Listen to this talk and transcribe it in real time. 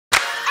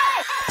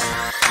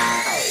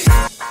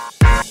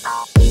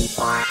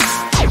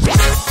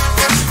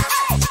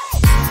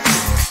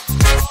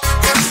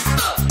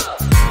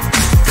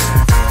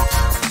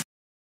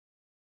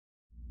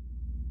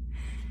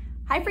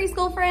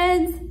Preschool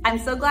friends. I'm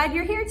so glad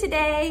you're here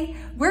today.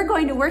 We're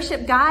going to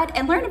worship God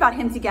and learn about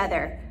Him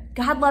together.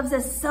 God loves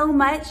us so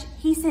much,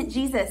 He sent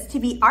Jesus to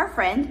be our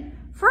friend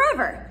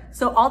forever.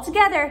 So all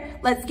together,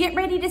 let's get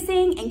ready to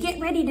sing and get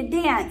ready to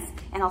dance.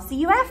 And I'll see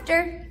you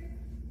after.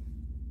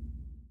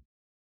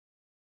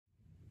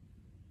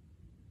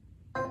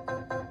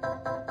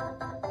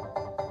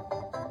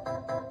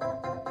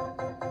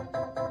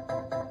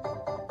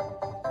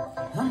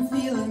 I'm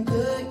feeling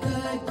good,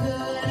 good,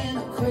 good in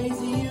a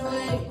crazy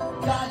way.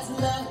 God's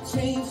love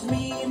changed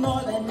me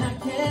more than I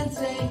can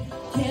say.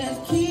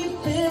 Can't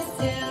keep this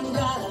in,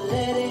 gotta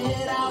let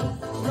it out.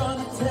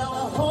 Gonna tell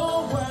the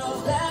whole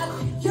world that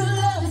your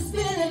love is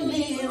spinning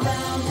me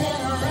round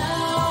and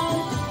around.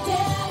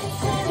 Yeah, it's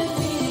turning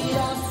me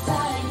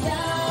upside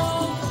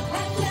down.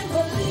 I can't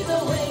believe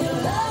the way you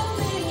love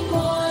me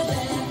more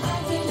than I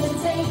can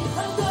contain.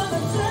 I'm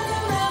gonna turn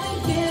around and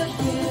give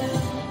it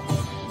away.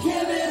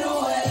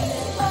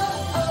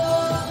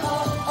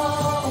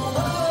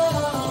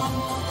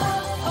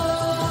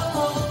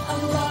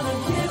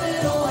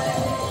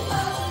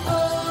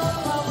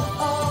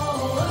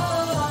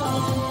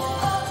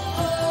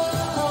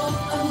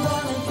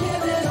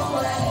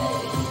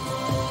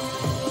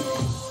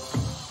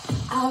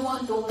 I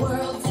want the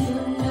world to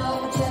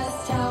know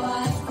just how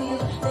I feel.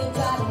 They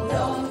gotta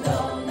know,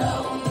 your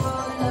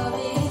love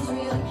is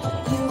real.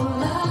 You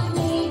love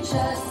me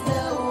just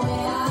the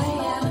way I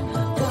am.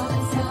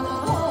 Gonna tell the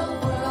whole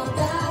world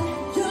that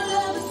your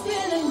love is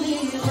spinning me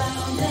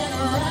round and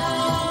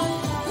around.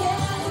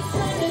 Yeah, it's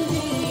turning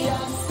me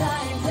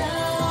upside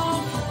down.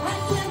 I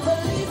can't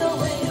believe the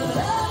way you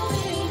love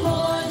me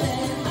more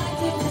than I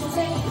can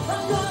contain.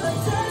 I'm gonna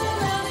turn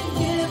around and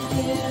give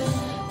it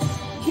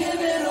away.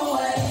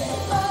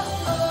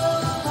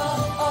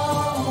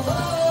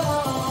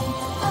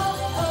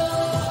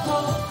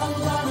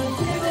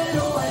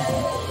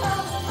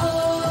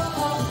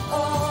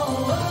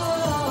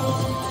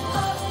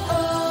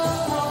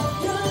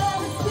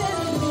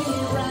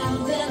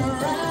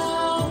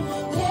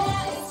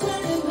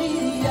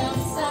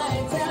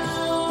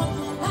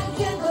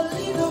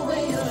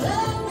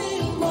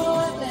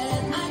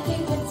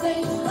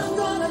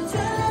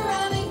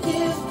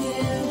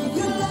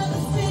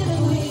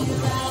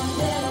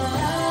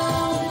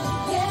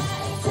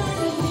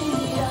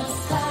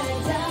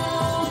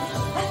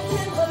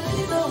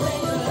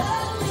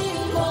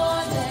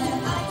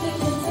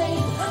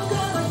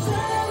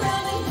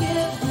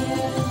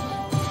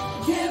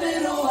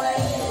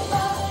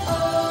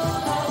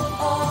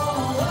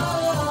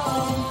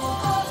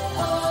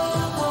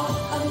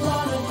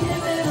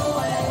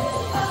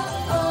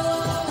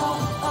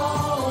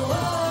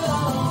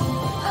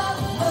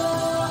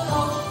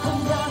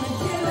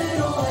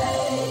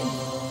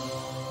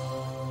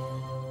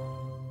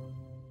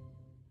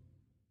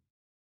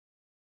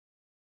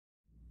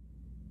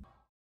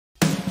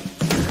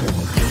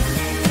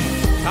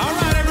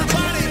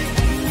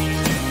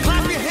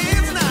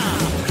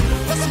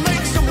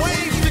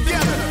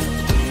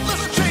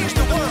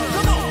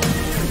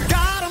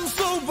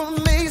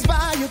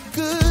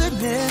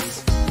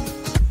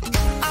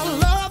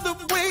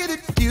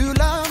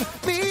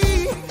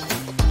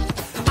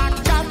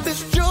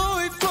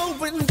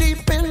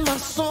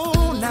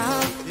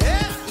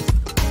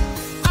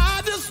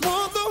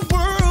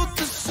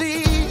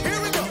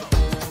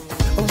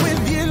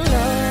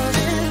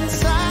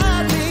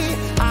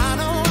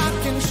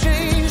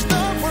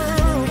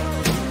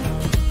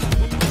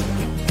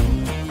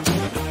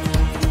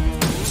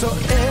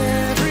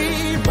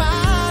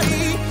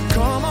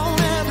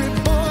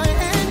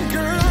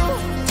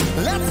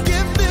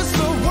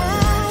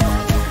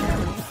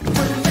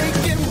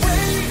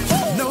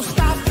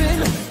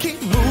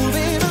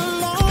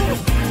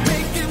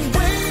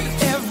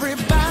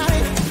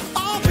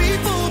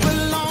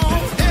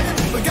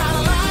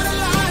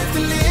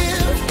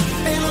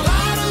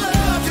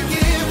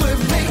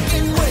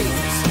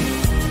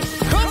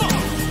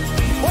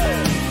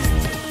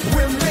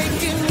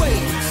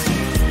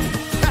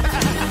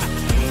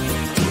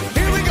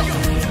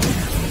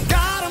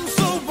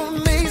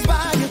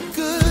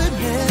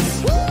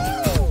 Woo!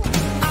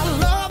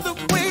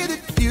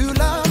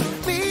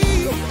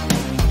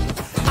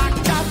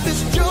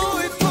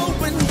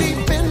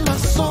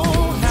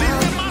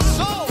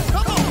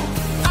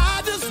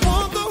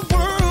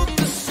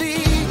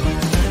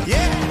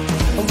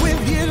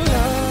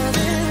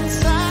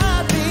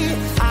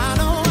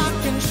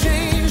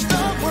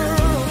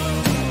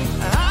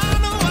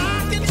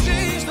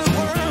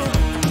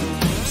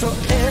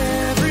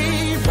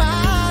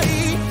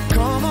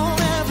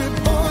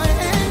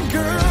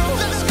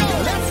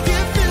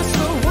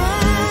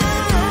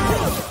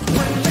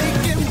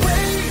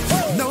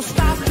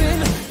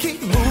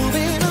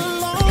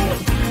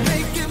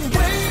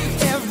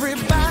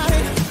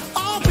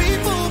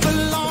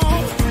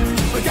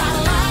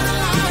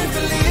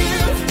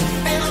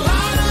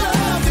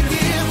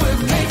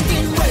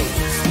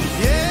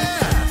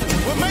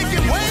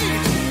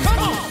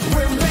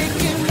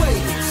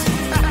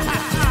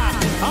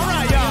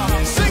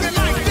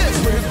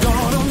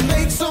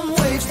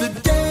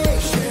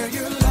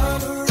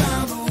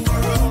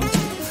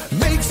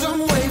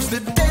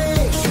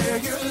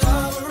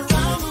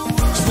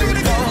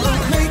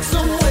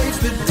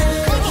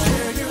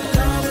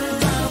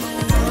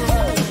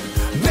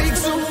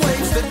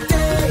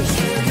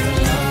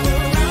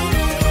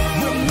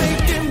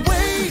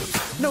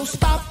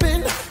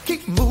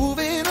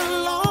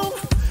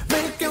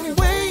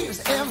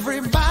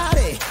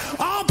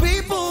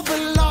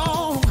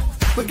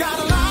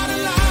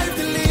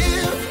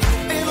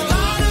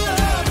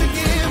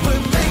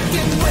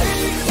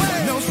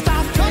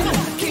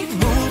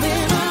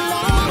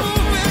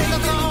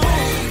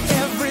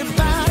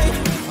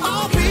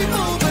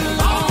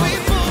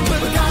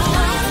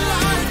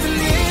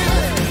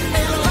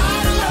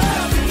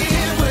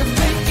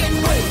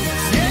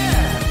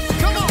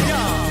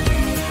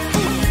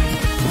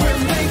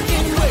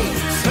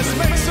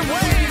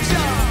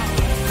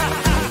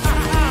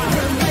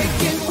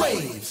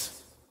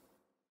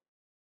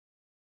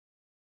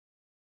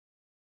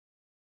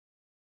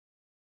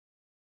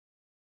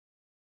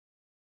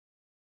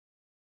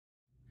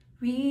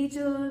 Read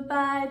your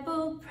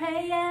Bible,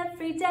 pray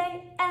every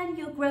day, and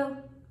you'll grow,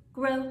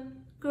 grow,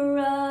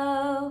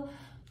 grow.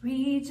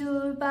 Read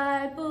your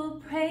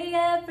Bible, pray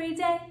every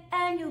day,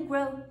 and you'll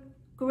grow,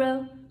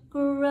 grow,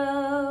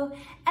 grow.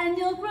 And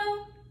you'll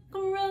grow,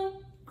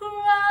 grow,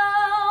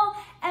 grow.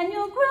 And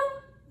you'll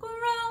grow,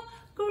 grow,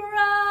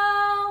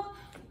 grow.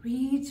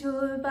 Read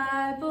your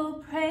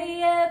Bible,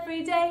 pray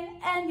every day,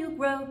 and you'll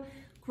grow,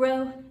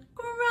 grow,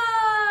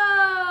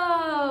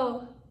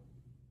 grow.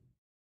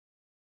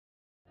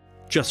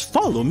 Just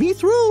follow me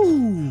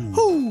through.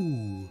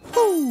 Hoo,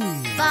 hoo.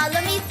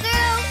 Follow me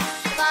through,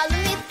 follow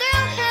me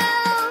through,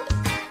 hoo.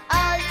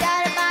 Always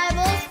got a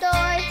Bible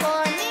story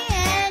for me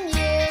and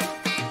you.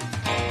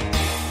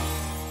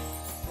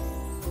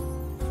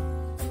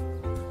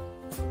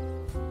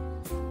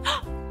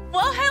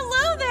 Well,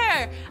 hello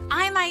there.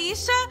 I'm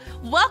Aisha.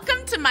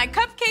 Welcome to my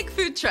cupcake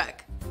food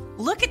truck.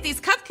 Look at these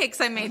cupcakes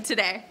I made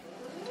today.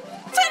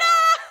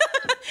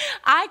 Ta-da!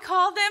 I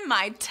call them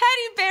my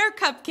teddy bear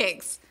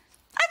cupcakes.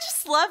 I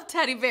just love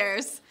teddy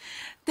bears.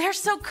 They're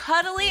so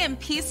cuddly and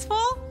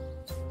peaceful.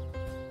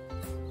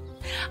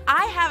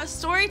 I have a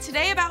story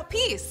today about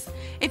peace.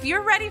 If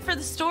you're ready for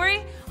the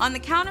story, on the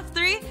count of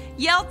 3,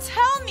 yell,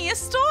 "Tell me a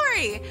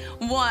story."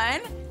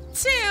 1,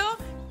 2,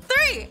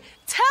 3.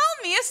 Tell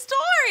me a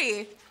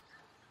story.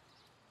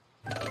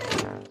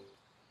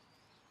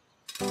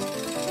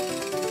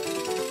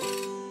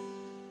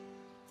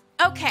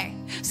 Okay,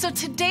 so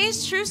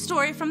today's true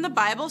story from the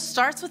Bible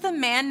starts with a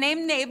man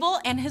named Nabal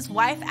and his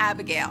wife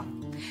Abigail.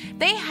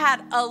 They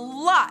had a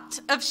lot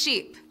of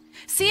sheep.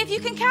 See if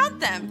you can count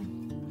them.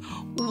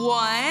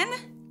 1,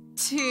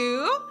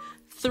 2,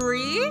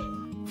 3,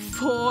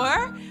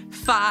 4,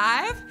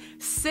 5,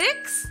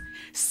 6,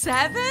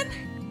 7,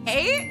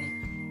 8,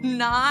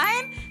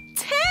 9,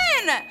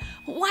 10.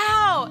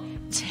 Wow,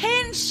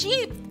 10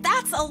 sheep.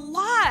 That's a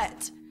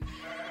lot.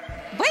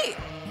 Wait,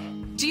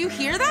 do you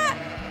hear that?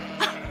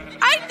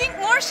 I think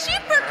more sheep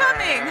are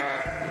coming.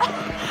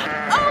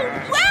 Oh,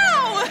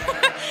 wow.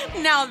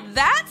 Now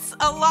that's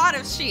a lot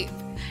of sheep,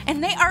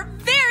 and they are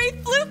very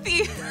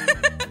floofy.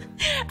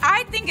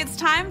 I think it's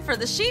time for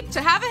the sheep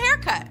to have a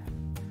haircut.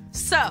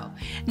 So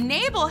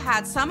Nabal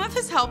had some of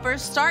his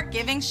helpers start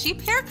giving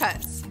sheep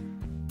haircuts.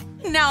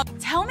 Now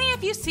tell me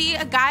if you see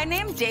a guy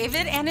named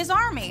David and his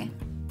army.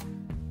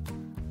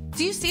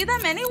 Do you see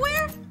them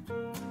anywhere?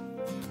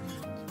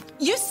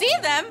 You see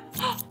them?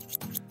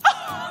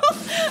 Oh,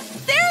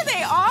 there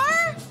they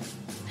are!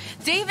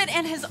 David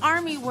and his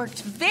army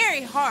worked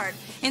very hard,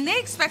 and they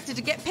expected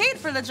to get paid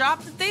for the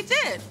job that they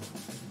did.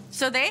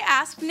 So they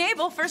asked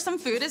Nabal for some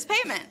food as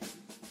payment.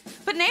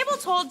 But Nabal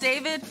told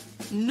David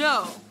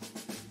no.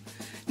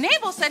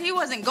 Nabal said he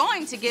wasn't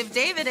going to give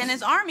David and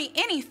his army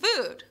any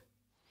food.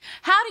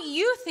 How do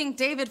you think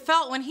David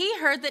felt when he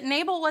heard that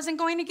Nabal wasn't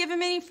going to give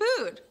him any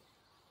food?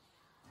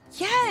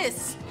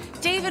 Yes,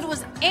 David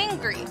was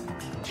angry.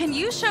 Can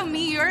you show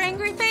me your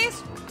angry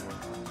face?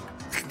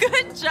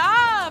 Good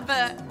job!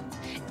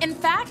 In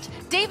fact,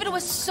 David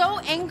was so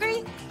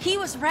angry, he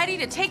was ready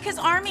to take his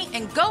army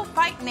and go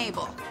fight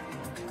Nabal.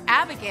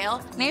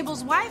 Abigail,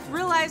 Nabal's wife,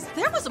 realized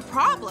there was a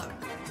problem.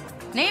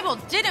 Nabal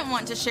didn't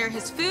want to share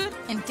his food,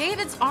 and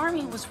David's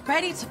army was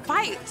ready to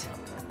fight.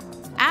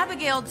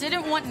 Abigail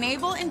didn't want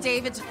Nabal and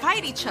David to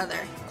fight each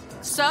other,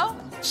 so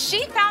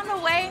she found a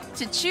way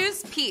to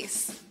choose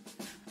peace.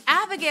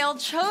 Abigail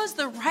chose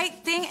the right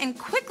thing and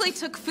quickly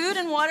took food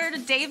and water to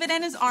David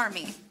and his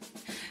army.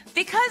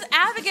 Because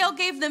Abigail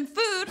gave them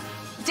food,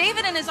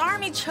 David and his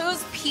army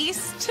chose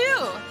peace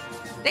too.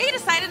 They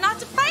decided not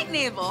to fight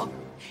Nabal.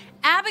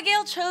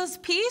 Abigail chose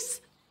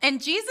peace,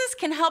 and Jesus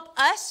can help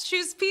us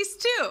choose peace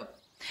too.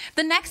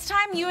 The next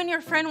time you and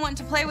your friend want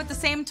to play with the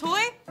same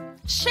toy,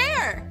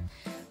 share.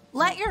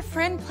 Let your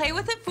friend play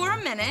with it for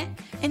a minute,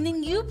 and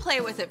then you play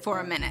with it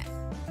for a minute.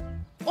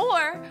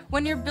 Or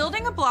when you're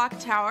building a block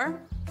tower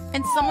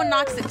and someone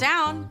knocks it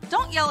down,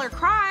 don't yell or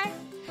cry.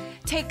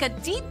 Take a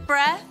deep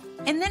breath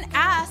and then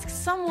ask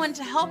someone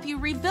to help you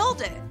rebuild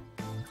it.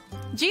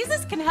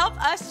 Jesus can help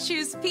us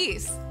choose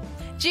peace.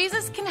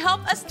 Jesus can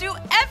help us do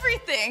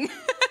everything.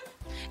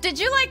 Did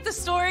you like the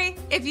story?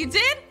 If you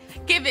did,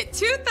 give it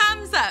 2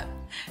 thumbs up.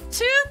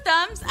 2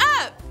 thumbs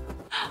up.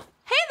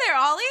 Hey there,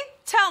 Ollie.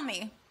 Tell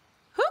me,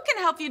 who can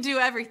help you do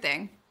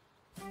everything?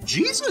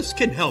 Jesus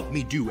can help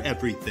me do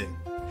everything.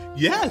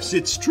 Yes,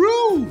 it's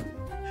true.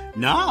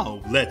 Now,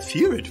 let's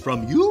hear it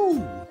from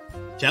you.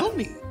 Tell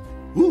me,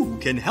 who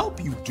can help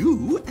you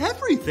do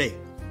everything?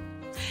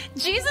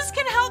 Jesus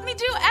can help me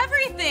do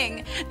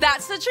everything.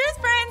 That's the truth,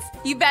 friends.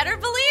 You better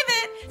believe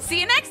it. See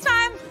you next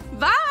time.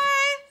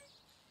 Bye.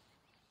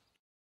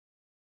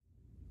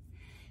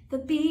 The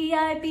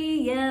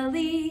Bible,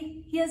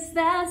 yes,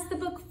 that's the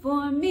book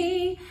for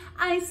me.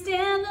 I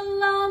stand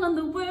alone on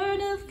the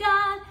Word of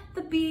God.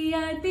 The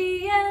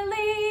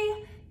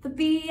Bible, the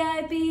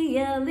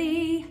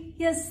Bible,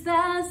 yes,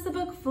 that's the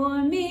book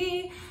for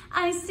me.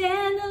 I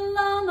stand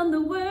alone on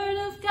the Word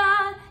of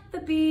God. The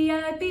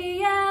Bible,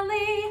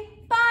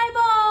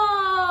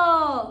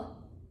 Bible.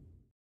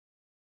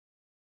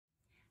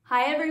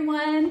 Hi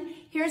everyone,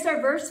 here's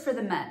our verse for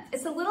the month.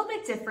 It's a little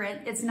bit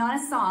different. It's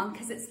not a song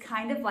because it's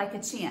kind of like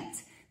a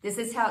chant. This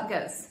is how it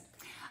goes.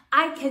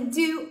 I can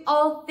do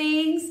all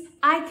things,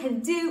 I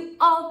can do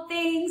all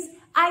things,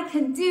 I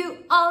can do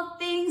all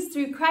things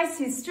through Christ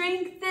who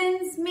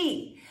strengthens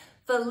me.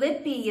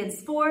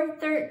 Philippians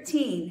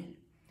 4:13.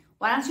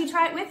 Why don't you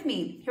try it with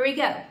me? Here we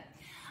go.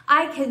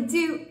 I can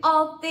do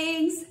all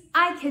things,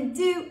 I can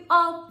do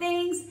all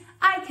things,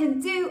 I can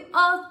do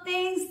all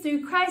things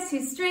through Christ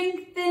who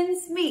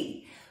strengthens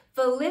me.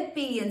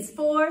 Philippians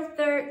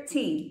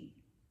 4:13.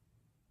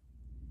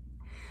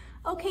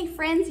 Okay,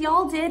 friends,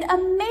 y'all did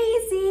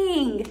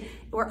amazing.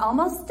 We're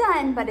almost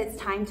done, but it's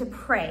time to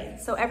pray.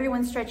 So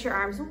everyone stretch your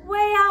arms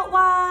way out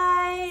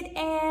wide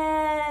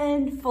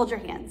and fold your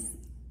hands.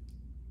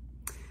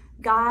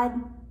 God,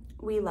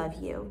 we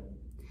love you.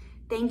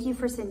 Thank you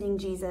for sending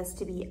Jesus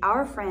to be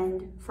our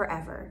friend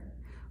forever.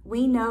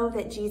 We know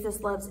that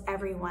Jesus loves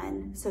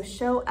everyone, so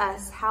show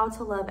us how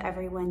to love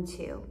everyone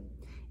too.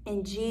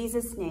 In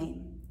Jesus'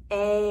 name,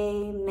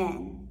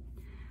 amen.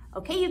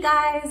 Okay, you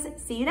guys,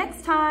 see you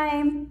next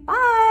time.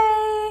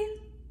 Bye.